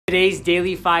Today's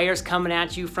Daily Fire is coming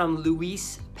at you from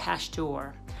Louis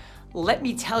Pasteur. Let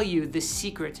me tell you the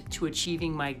secret to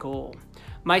achieving my goal.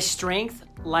 My strength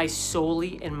lies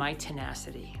solely in my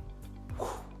tenacity. Whew.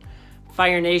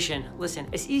 Fire Nation, listen,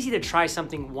 it's easy to try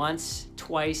something once,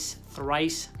 twice,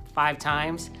 thrice, 5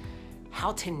 times.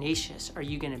 How tenacious are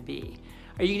you gonna be?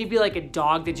 Are you gonna be like a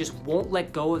dog that just won't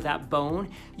let go of that bone?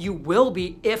 You will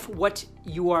be if what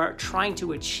you are trying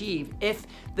to achieve, if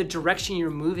the direction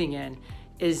you're moving in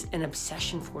is an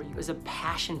obsession for you, is a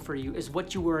passion for you, is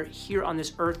what you were here on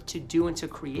this earth to do and to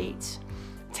create.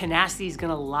 Tenacity is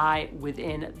gonna lie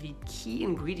within the key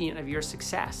ingredient of your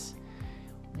success.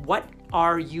 What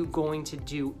are you going to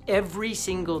do every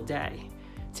single day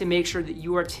to make sure that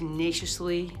you are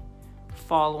tenaciously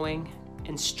following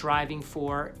and striving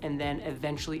for and then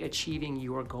eventually achieving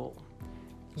your goal?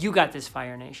 You got this,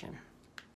 Fire Nation.